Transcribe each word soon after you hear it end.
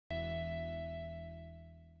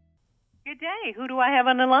Good day. Who do I have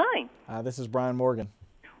on the line? This is Brian Morgan.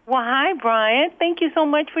 Well, hi, Brian. Thank you so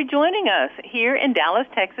much for joining us here in Dallas,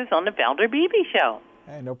 Texas on the Valder Beebe Show.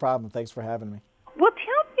 Hey, no problem. Thanks for having me. Well,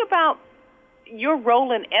 tell me about your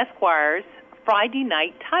role in Esquire's Friday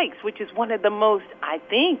Night Tykes, which is one of the most,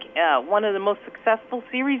 one of the most successful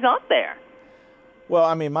series out there. Well,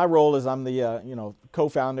 I mean, my role is I'm the,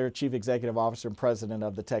 co-founder, chief executive officer, and president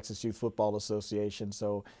of the Texas Youth Football Association.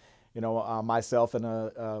 So, myself and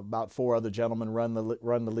about four other gentlemen run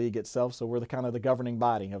the league itself. So we're the kind of the governing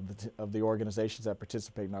body of the organizations that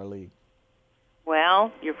participate in our league.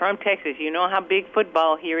 Well, you're from Texas. You know how big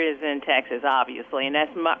football here is in Texas, obviously, and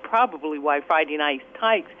that's probably why Friday Night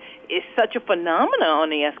Tykes is such a phenomenon on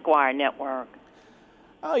the Esquire network.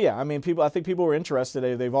 Oh yeah, I mean, I think people were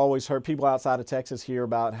interested. They've always heard people outside of Texas hear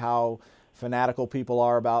about how fanatical people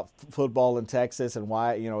are about football in Texas and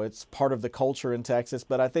why, it's part of the culture in Texas.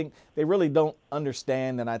 But I think they really don't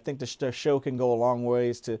understand, and I think the show can go a long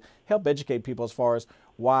ways to help educate people as far as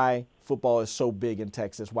why football is so big in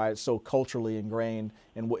Texas, why it's so culturally ingrained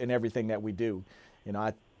in everything that we do.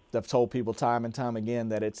 I've told people time and time again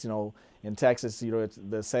that it's, in Texas, it's,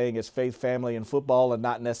 the saying is faith, family, and football, and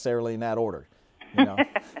not necessarily in that order.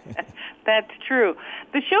 That's true.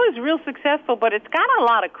 The show is real successful, but it's got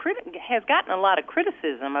has gotten a lot of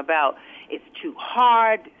criticism about it's too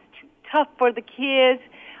hard, it's too tough for the kids.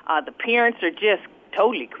 The parents are just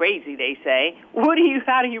totally crazy, they say.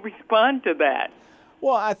 How do you respond to that?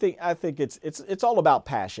 Well, I think it's all about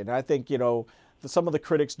passion. I think some of the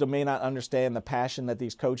critics may not understand the passion that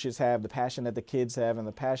these coaches have, the passion that the kids have, and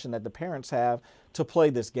the passion that the parents have to play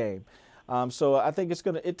this game. So I think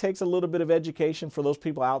it takes a little bit of education for those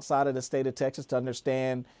people outside of the state of Texas to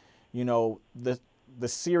understand, the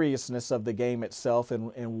seriousness of the game itself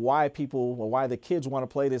and why the kids want to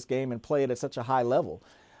play this game and play it at such a high level.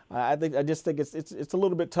 I just think it's a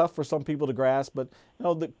little bit tough for some people to grasp, but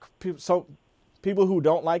people who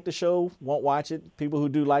don't like the show won't watch it. People who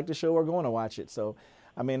do like the show are going to watch it. So,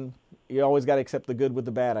 I mean, you always got to accept the good with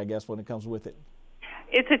the bad, I guess, when it comes with it.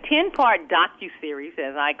 It's a 10-part docuseries,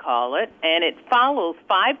 as I call it, and it follows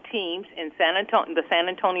 5 teams in the San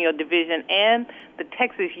Antonio Division and the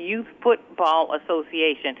Texas Youth Football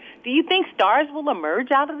Association. Do you think stars will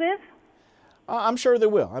emerge out of this? I'm sure there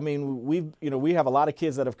will. I mean, we have a lot of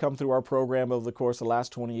kids that have come through our program over the course of the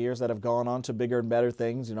last 20 years that have gone on to bigger and better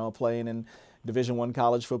things, playing in Division I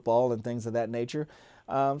college football and things of that nature.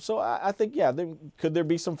 So I think, could there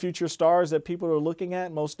be some future stars that people are looking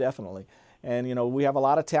at? Most definitely. And, we have a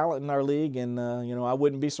lot of talent in our league, and, I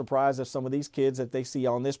wouldn't be surprised if some of these kids that they see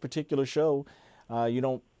on this particular show, you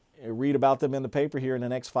don't read about them in the paper here in the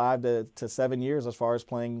next 5 to 7 years as far as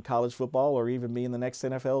playing college football or even being the next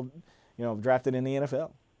NFL, drafted in the NFL.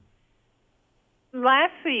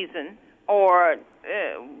 Last season, or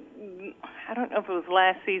I don't know if it was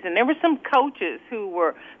last season, there were some coaches who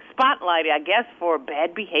were spotlighted, I guess, for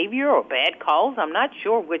bad behavior or bad calls. I'm not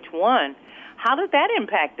sure which one. How did that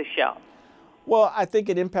impact the show? Well, I think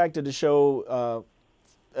it impacted the show,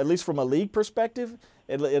 at least from a league perspective.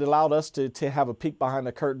 It allowed us to have a peek behind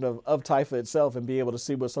the curtain of TIFA itself and be able to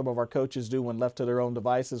see what some of our coaches do when left to their own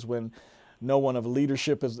devices, when no one of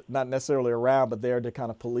leadership is not necessarily around, but there to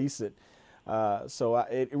kind of police it. So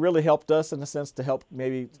it really helped us in a sense to help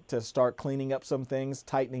maybe to start cleaning up some things,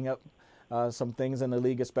 tightening up some things in the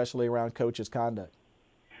league, especially around coaches' conduct.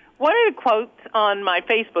 One of the quotes on my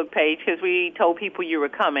Facebook page, because we told people you were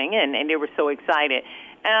coming, and they were so excited,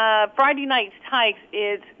 Friday Night Tykes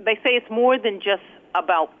they say it's more than just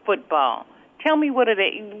about football. Tell me, what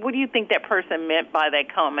do you think that person meant by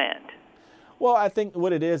that comment? Well, I think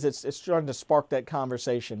what it is, it's trying to spark that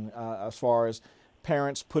conversation as far as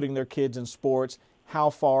parents putting their kids in sports.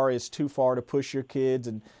 How far is too far to push your kids,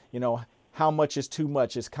 and how much is too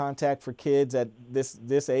much? Is contact for kids at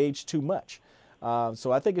this age too much?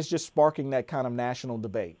 So I think it's just sparking that kind of national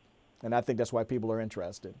debate, and I think that's why people are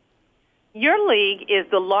interested. Your league is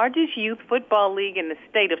the largest youth football league in the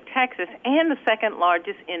state of Texas and the second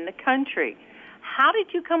largest in the country. How did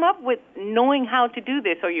you come up with knowing how to do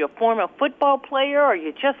this? Are you a former football player, or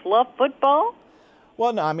you just love football?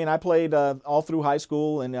 Well, no, I mean, I played all through high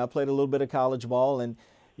school, and I played a little bit of college ball, and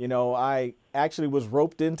I actually was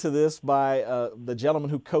roped into this by the gentleman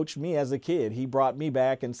who coached me as a kid. He brought me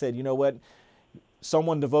back and said, you know what?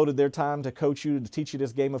 Someone devoted their time to coach you, to teach you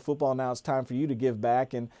this game of football. Now it's time for you to give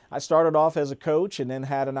back. And I started off as a coach and then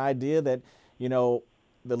had an idea that, the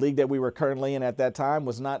league that we were currently in at that time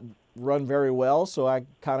was not run very well. So I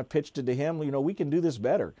kind of pitched it to him, we can do this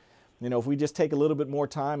better. If we just take a little bit more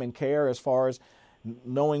time and care as far as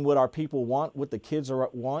knowing what our people want, what the kids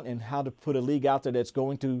want, and how to put a league out there that's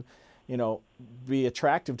going to be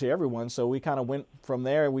attractive to everyone. So we kind of went from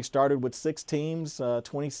there. We started with 6 teams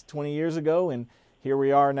 20 years ago, and here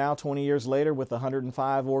we are now 20 years later with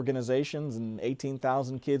 105 organizations and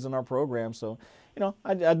 18,000 kids in our program. So,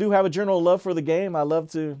 I do have a general love for the game. I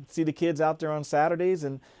love to see the kids out there on Saturdays,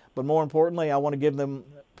 but more importantly, I want to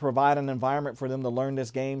provide an environment for them to learn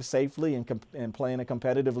this game safely and play in a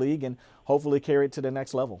competitive league and hopefully carry it to the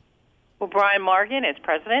next level. Well, Brian Morgan is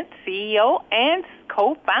president, CEO, and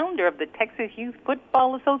co-founder of the Texas Youth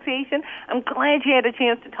Football Association. I'm glad you had a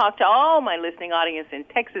chance to talk to all my listening audience in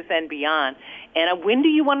Texas and beyond. And when do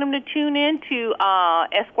you want them to tune in to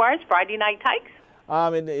Esquire's Friday Night Tykes?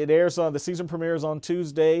 It airs the season premieres on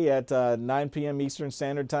Tuesday at 9 p.m. Eastern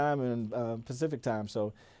Standard Time and Pacific Time.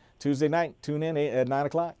 So Tuesday night, tune in at 9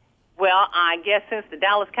 o'clock. Well, I guess since the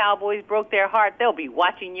Dallas Cowboys broke their heart, they'll be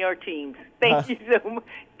watching your teams. Thank you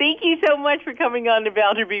so much for coming on the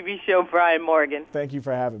Valder Beebe Show, Brian Morgan. Thank you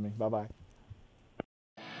for having me. Bye-bye.